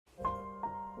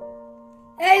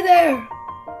Hey there!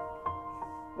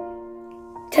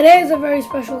 Today is a very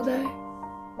special day.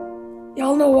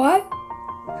 Y'all know why?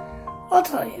 I'll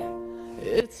tell you.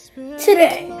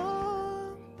 Today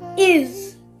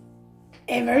is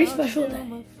a very special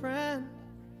day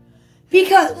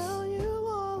because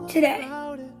today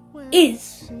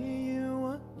is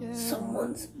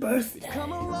someone's birthday.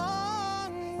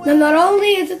 Now, not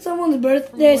only is it someone's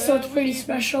birthday, so it's pretty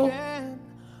special,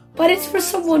 but it's for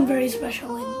someone very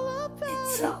special in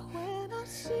itself.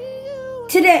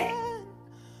 Today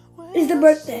is the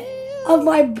birthday of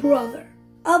my brother,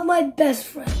 of my best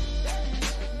friend,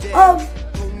 of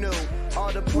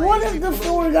one of the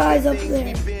four guys up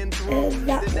there.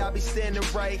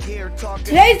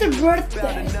 Today's the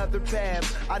birthday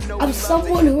of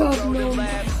someone who I've known my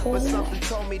whole life.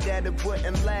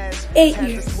 8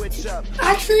 years.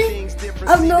 Actually,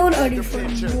 I've known Adi for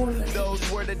more than 8 years.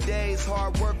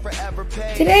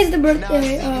 Today's the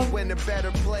birthday of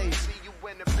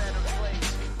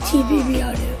TBB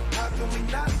Adi.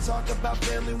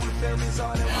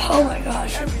 Oh my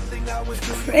gosh,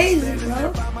 it's crazy,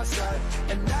 bro. I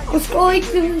was scrolling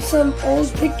through some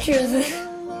old pictures and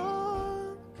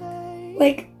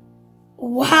like,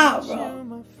 wow,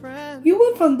 bro. You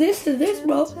went from this to this,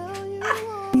 bro.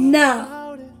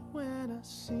 Now,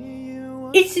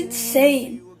 it's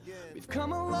insane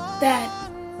that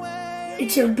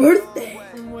it's your birthday.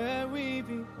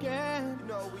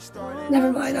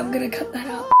 Never mind, I'm gonna cut that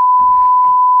out.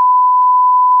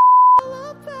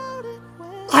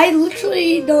 I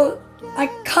literally I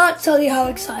can't tell you how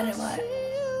excited I am.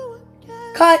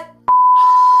 Cut.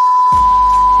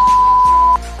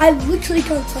 I literally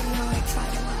can't tell you how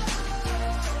excited I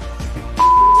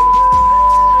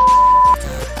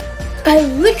am. I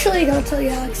literally can't tell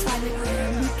you how excited I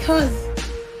am because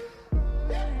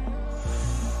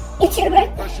it's your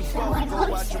birthday.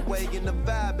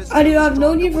 I've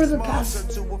known you for the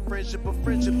past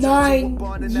 9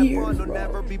 years,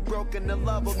 bro.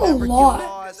 It's a lot.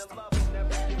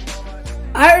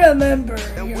 I remember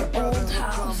your old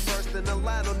house.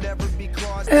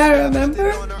 And I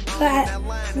remember that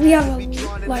we have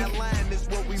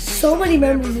so many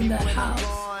memories in that house.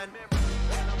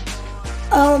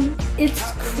 It's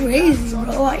crazy,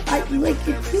 bro. It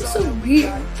feels so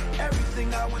weird.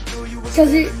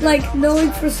 Because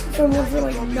knowing someone for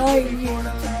 9 years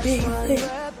is a big thing.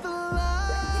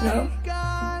 You know?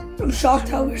 I'm shocked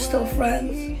how we're still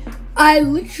friends. I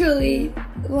literally,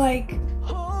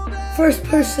 first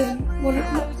person,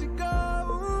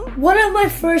 one of my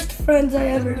first friends I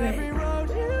ever made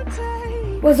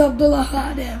was Abdul.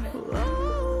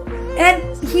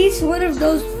 And he's one of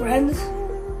those friends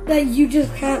that you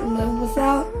just can't live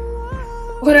without.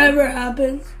 Whatever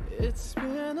happens.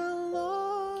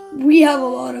 We have a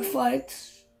lot of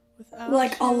fights. A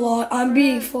lot. I'm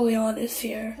being fully honest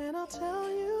here.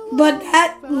 But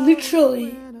that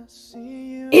literally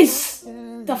is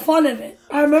the fun of it.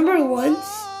 I remember once,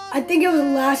 I think it was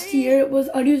last year, it was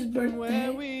Adu's birthday.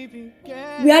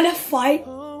 We had a fight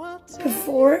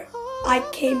before I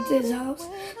came to his house.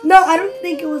 No, I don't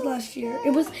think it was last year.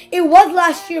 It was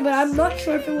last year, but I'm not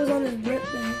sure if it was on his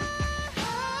birthday.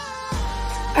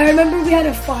 I remember we had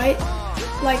a fight,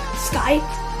 Skype.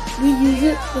 We use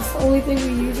it. That's the only thing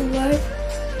we use in life.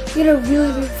 We had a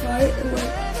really big fight, and for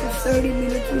 30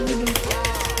 minutes we were just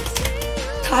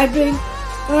typing.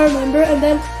 I remember, and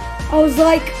then I was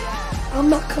like, I'm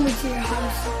not coming to your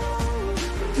house.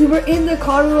 We were in the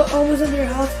car, we were almost at your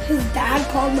house. His dad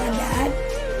called my dad.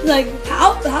 He's like,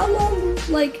 how long?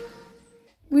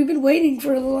 We've been waiting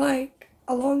for a long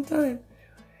time.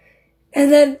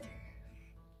 And then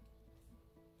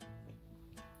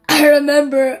I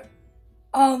remember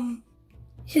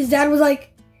his dad was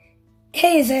like,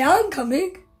 hey, say I'm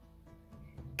coming.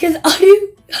 Because I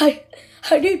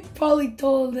probably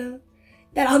told him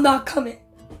that I'm not coming.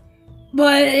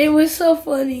 But it was so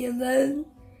funny, and then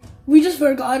we just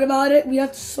forgot about it. We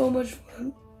had so much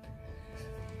fun.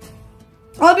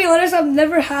 I'll be honest, I've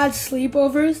never had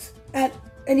sleepovers at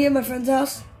any of my friends'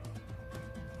 house.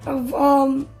 I've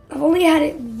only had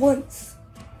it once.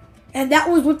 And that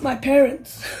was with my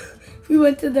parents. We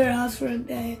went to their house for a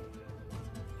day.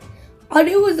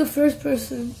 Adi was the first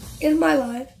person in my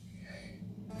life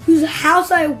whose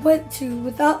house I went to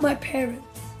without my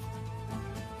parents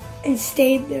and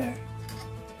stayed there.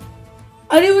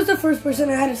 Adi was the first person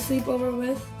I had a sleepover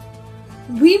with.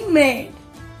 We made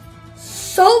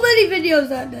so many videos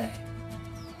that day.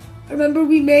 I remember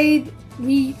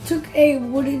we took a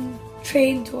wooden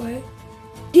train toy,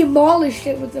 demolished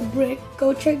it with a brick.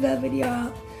 Go check that video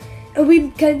out. And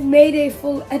we made a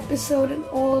full episode and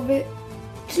all of it.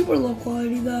 Super low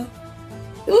quality though.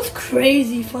 It was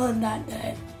crazy fun that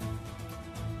day.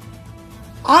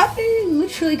 I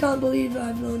literally can't believe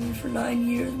I've known you for 9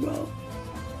 years, bro.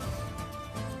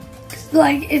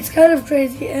 Like, it's kind of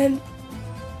crazy, and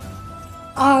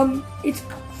it's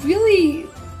really,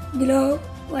 you know,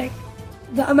 like,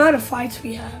 the amount of fights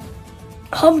we have.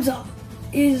 Hamza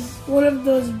is one of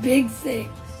those big things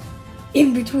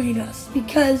in between us,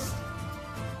 because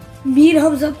me and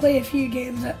Hamza play a few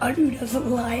games that Adu doesn't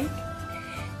like.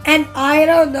 And I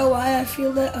don't know why I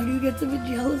feel that Adu gets a bit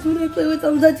jealous when I play with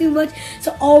Hamza too much.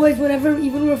 So always, whenever,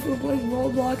 even if we're playing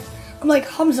Roblox, I'm like,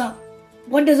 Hamza,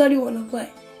 what does Adu want to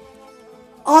play?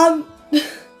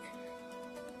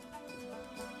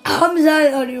 Hamza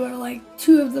and Adu are like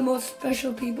two of the most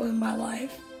special people in my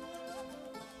life.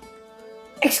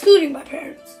 Excluding my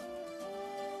parents.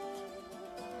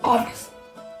 Obviously.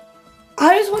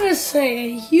 I just want to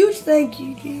say a huge thank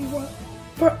you to you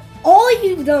for all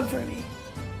you've done for me.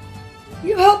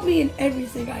 You help me in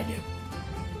everything I do.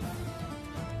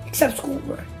 Except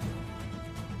schoolwork.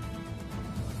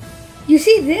 You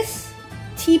see this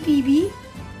TPB?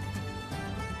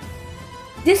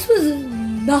 This was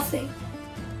nothing.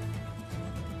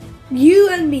 You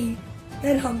and me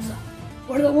and Hamza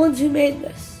were the ones who made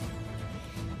this.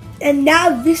 And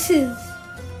now this is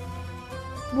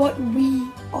what we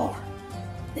are.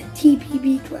 The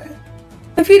TPB clan.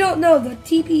 If you don't know, the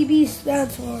TPB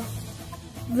stands for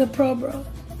the Pro Bros.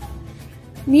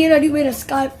 Me and Adu made a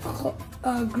Skype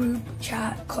group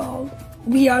chat called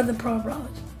We Are the Pro Bros.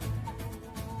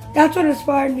 That's what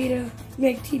inspired me to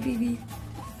make TPB.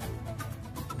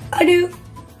 Adu,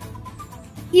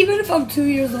 even if I'm 2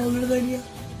 years older than you,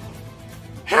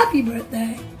 happy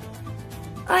birthday.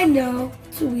 I know,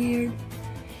 it's weird.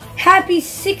 Happy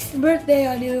 6th birthday,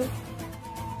 Adu.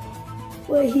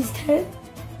 Wait, he's 10?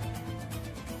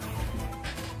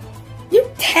 You're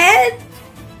 10?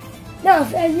 No,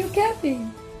 and you're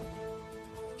capping.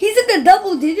 He's in the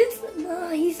double digits? Nah,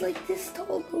 he's like this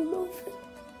tall, bro. No.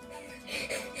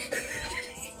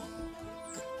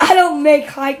 I don't make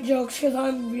height jokes because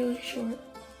I'm really short.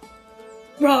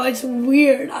 Bro, it's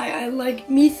weird. I like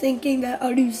me thinking that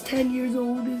Adu's 10 years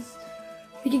old is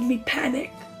making me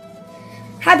panic.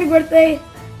 Happy birthday.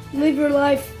 Live your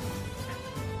life.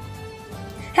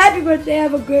 Happy birthday.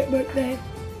 Have a great birthday.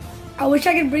 I wish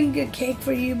I could bring a cake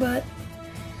for you, but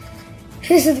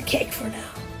this is the cake for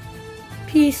now.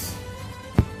 Peace.